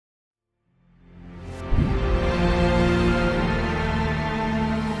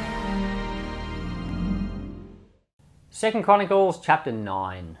2 Chronicles Chapter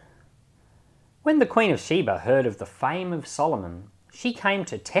 9. When the Queen of Sheba heard of the fame of Solomon, she came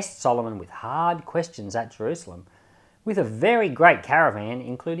to test Solomon with hard questions at Jerusalem, with a very great caravan,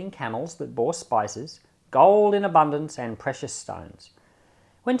 including camels that bore spices, gold in abundance, and precious stones.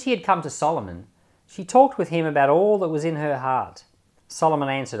 When she had come to Solomon, she talked with him about all that was in her heart. Solomon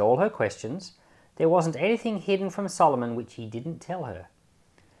answered all her questions. There wasn't anything hidden from Solomon which he didn't tell her.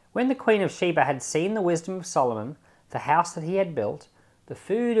 When the Queen of Sheba had seen the wisdom of Solomon, the house that he had built, the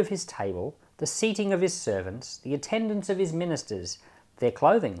food of his table, the seating of his servants, the attendance of his ministers, their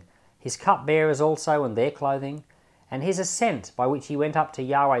clothing, his cupbearers also and their clothing, and his ascent by which he went up to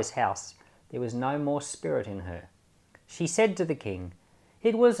Yahweh's house, there was no more spirit in her. She said to the king,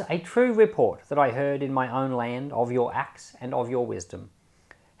 "It was a true report that I heard in my own land of your acts and of your wisdom.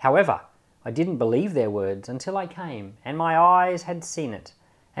 However, I didn't believe their words until I came, and my eyes had seen it.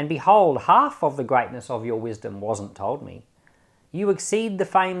 And behold, half of the greatness of your wisdom wasn't told me. You exceed the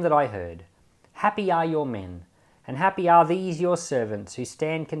fame that I heard. Happy are your men, and happy are these your servants who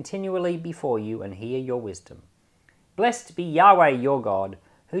stand continually before you and hear your wisdom. Blessed be Yahweh your God,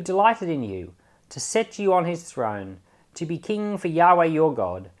 who delighted in you, to set you on his throne, to be king for Yahweh your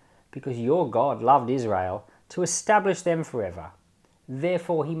God, because your God loved Israel, to establish them forever.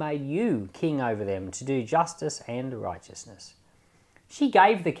 Therefore he made you king over them, to do justice and righteousness." She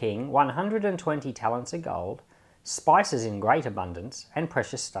gave the king 120 talents of gold, spices in great abundance, and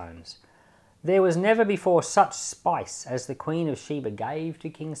precious stones. There was never before such spice as the Queen of Sheba gave to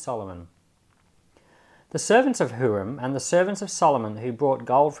King Solomon. The servants of Huram and the servants of Solomon who brought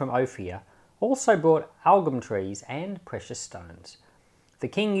gold from Ophir also brought algum trees and precious stones. The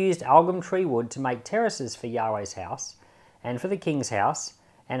king used algum tree wood to make terraces for Yahweh's house and for the king's house,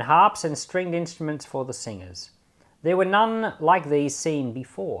 and harps and stringed instruments for the singers. There were none like these seen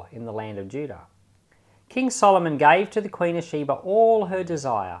before in the land of Judah. King Solomon gave to the Queen of Sheba all her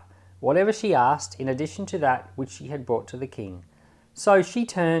desire, whatever she asked, in addition to that which she had brought to the king. So she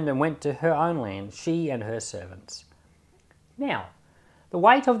turned and went to her own land, she and her servants. Now, the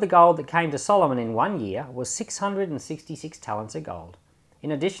weight of the gold that came to Solomon in 1 year was 666 talents of gold,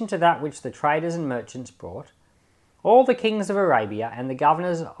 in addition to that which the traders and merchants brought. All the kings of Arabia and the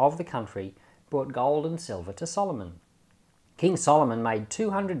governors of the country brought gold and silver to Solomon. King Solomon made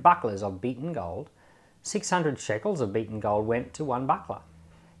 200 bucklers of beaten gold. 600 shekels of beaten gold went to one buckler.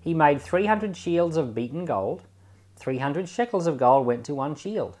 He made 300 shields of beaten gold. 300 shekels of gold went to one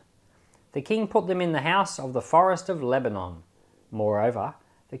shield. The king put them in the house of the forest of Lebanon. Moreover,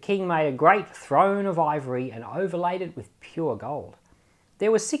 the king made a great throne of ivory and overlaid it with pure gold.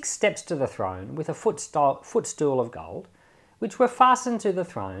 There were 6 steps to the throne, with a footstool of gold, which were fastened to the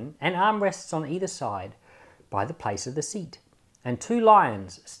throne, and armrests on either side by the place of the seat, and 2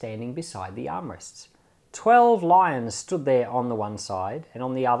 lions standing beside the armrests. 12 lions stood there on the one side and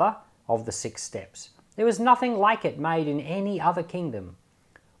on the other of the 6 steps. There was nothing like it made in any other kingdom.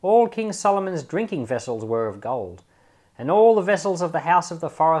 All King Solomon's drinking vessels were of gold, and all the vessels of the house of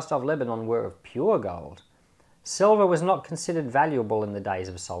the forest of Lebanon were of pure gold. Silver was not considered valuable in the days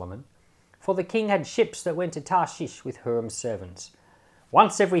of Solomon, for the king had ships that went to Tarshish with Huram's servants.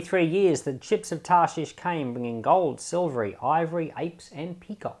 Once every 3 years the ships of Tarshish came, bringing gold, silver, ivory, apes, and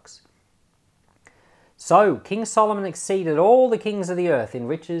peacocks. So King Solomon exceeded all the kings of the earth in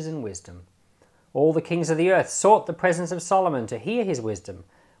riches and wisdom. All the kings of the earth sought the presence of Solomon to hear his wisdom,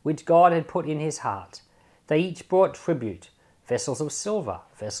 which God had put in his heart. They each brought tribute, vessels of silver,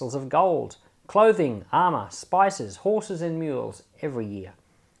 vessels of gold, clothing, armor, spices, horses, and mules every year.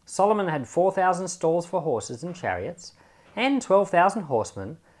 Solomon had 4,000 stalls for horses and chariots, and 12,000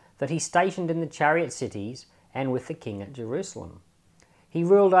 horsemen that he stationed in the chariot cities and with the king at Jerusalem. He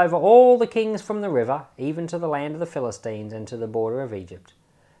ruled over all the kings from the river, even to the land of the Philistines and to the border of Egypt.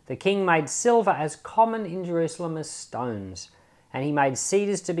 The king made silver as common in Jerusalem as stones, and he made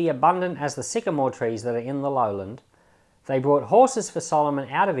cedars to be abundant as the sycamore trees that are in the lowland. They brought horses for Solomon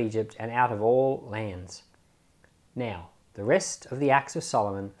out of Egypt and out of all lands. Now, the rest of the acts of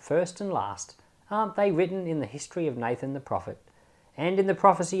Solomon, first and last, aren't they written in the history of Nathan the prophet, and in the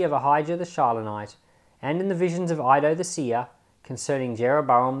prophecy of Ahijah the Shilonite, and in the visions of Iddo the seer, concerning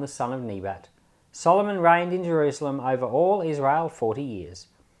Jeroboam the son of Nebat? Solomon reigned in Jerusalem over all Israel 40 years.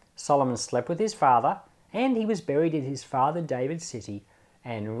 Solomon slept with his father, and he was buried in his father David's city,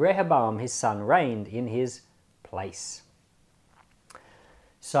 and Rehoboam his son reigned in his place.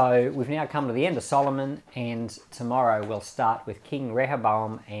 So we've now come to the end of Solomon, and tomorrow we'll start with King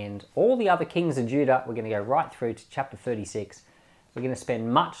Rehoboam and all the other kings of Judah. We're going to go right through to chapter 36. We're going to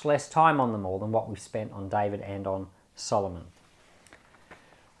spend much less time on them all than what we've spent on David and on Solomon.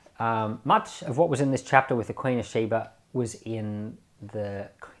 Much of what was in this chapter with the Queen of Sheba was in the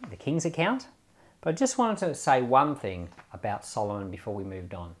King's account. But I just wanted to say one thing about Solomon before we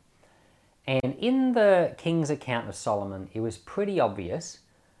moved on. And in the King's account of Solomon, it was pretty obvious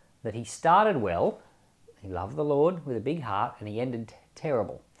that he started well, he loved the Lord with a big heart, and he ended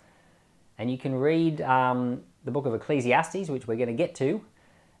terrible. And you can read the book of Ecclesiastes, which we're going to get to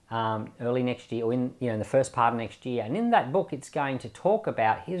early next year, or in the first part of next year. And in that book, it's going to talk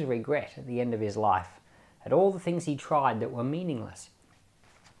about his regret at the end of his life, at all the things he tried that were meaningless.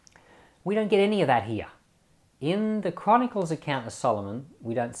 We don't get any of that here. In the Chronicles account of Solomon,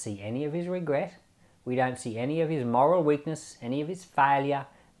 we don't see any of his regret. We don't see any of his moral weakness, any of his failure.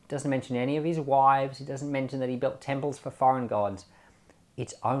 It doesn't mention any of his wives. It doesn't mention that he built temples for foreign gods.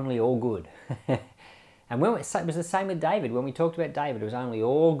 It's only all good. And it was the same with David. When we talked about David, it was only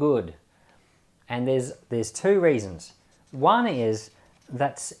all good. And there's two reasons. One is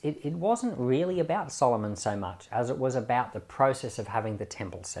that it wasn't really about Solomon so much as it was about the process of having the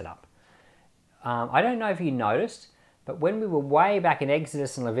temple set up. I don't know if you noticed, but when we were way back in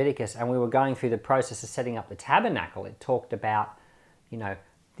Exodus and Leviticus and we were going through the process of setting up the tabernacle, it talked about,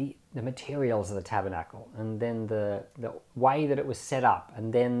 the materials of the tabernacle, and then the way that it was set up,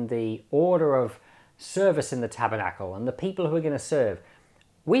 and then the order of service in the tabernacle, and the people who are going to serve.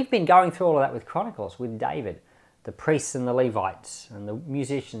 We've been going through all of that with Chronicles, with David, the priests and the Levites, and the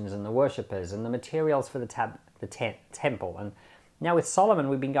musicians and the worshippers, and the materials for the temple. And now with Solomon,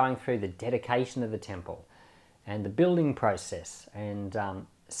 we've been going through the dedication of the temple and the building process. And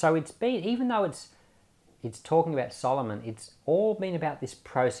so it's been, even though it's talking about Solomon, it's all been about this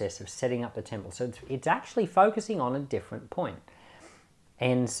process of setting up the temple. So it's actually focusing on a different point.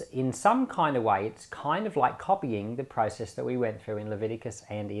 And in some kind of way, it's kind of like copying the process that we went through in Leviticus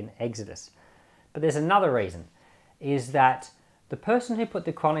and in Exodus. But there's another reason, is that the person who put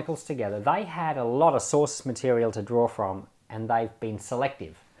the Chronicles together, they had a lot of source material to draw from, and they've been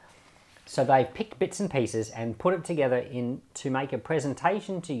selective. So they've picked bits and pieces and put it together to make a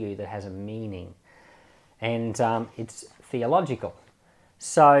presentation to you that has a meaning. And it's theological.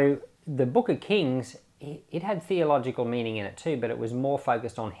 So the Book of Kings, it had theological meaning in it too, but it was more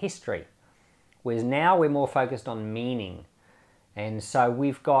focused on history. Whereas now we're more focused on meaning. And so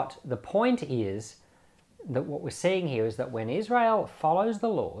we've got, the point is that what we're seeing here is that when Israel follows the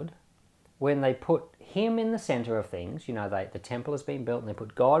Lord, when they put him in the center of things, the temple has been built and they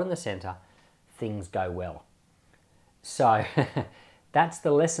put God in the center, things go well. So that's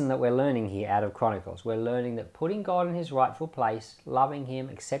the lesson that we're learning here out of Chronicles. We're learning that putting God in his rightful place, loving him,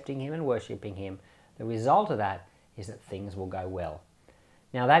 accepting him and worshipping him, the result of that is that things will go well.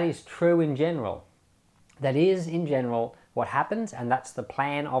 Now that is true in general. That is in general what happens, and that's the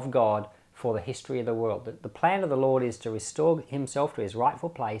plan of God for the history of the world. The plan of the Lord is to restore himself to his rightful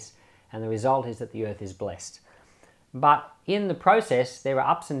place, and the result is that the earth is blessed. But in the process, there are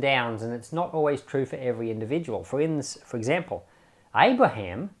ups and downs, and it's not always true for every individual. For example,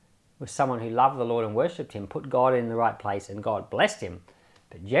 Abraham was someone who loved the Lord and worshipped him, put God in the right place, and God blessed him.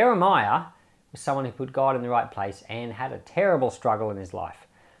 But Jeremiah was someone who put God in the right place and had a terrible struggle in his life.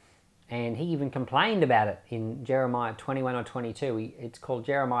 And he even complained about it in Jeremiah 21 or 22. It's called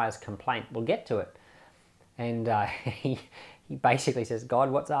Jeremiah's complaint. We'll get to it. And he basically says,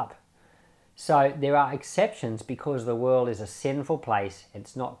 God, what's up? So there are exceptions because the world is a sinful place.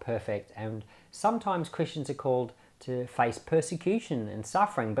 It's not perfect. And sometimes Christians are called to face persecution and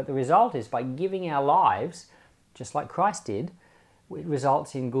suffering. But the result is by giving our lives, just like Christ did, it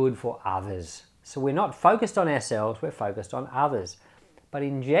results in good for others. So we're not focused on ourselves, we're focused on others. But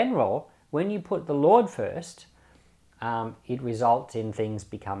in general, when you put the Lord first, it results in things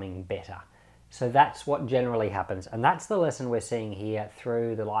becoming better. So that's what generally happens. And that's the lesson we're seeing here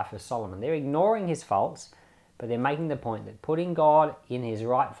through the life of Solomon. They're ignoring his faults, but they're making the point that putting God in his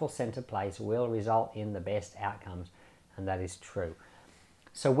rightful center place will result in the best outcomes. And that is true.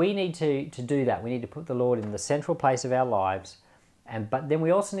 So we need to do that. We need to put the Lord in the central place of our lives. But then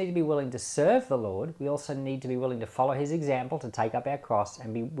we also need to be willing to serve the Lord. We also need to be willing to follow his example, to take up our cross.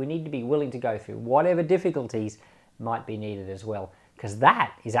 And we need to be willing to go through whatever difficulties might be needed as well. Because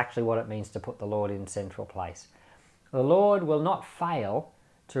that is actually what it means to put the Lord in central place. The Lord will not fail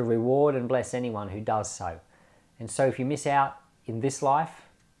to reward and bless anyone who does so. And so if you miss out in this life,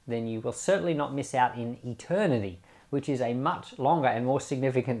 then you will certainly not miss out in eternity, which is a much longer and more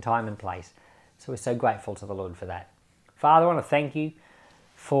significant time and place. So we're so grateful to the Lord for that. Father, I want to thank you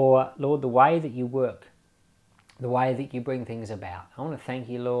for, Lord, the way that you work, the way that you bring things about. I want to thank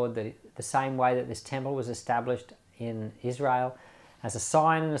you, Lord, that the same way that this temple was established in Israel as a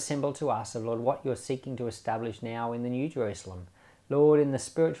sign and a symbol to us of, Lord, what you're seeking to establish now in the New Jerusalem. Lord, in the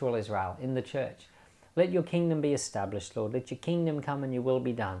spiritual Israel, in the church. Let your kingdom be established, Lord. Let your kingdom come and your will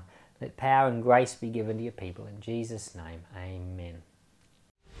be done. Let power and grace be given to your people. In Jesus' name, amen.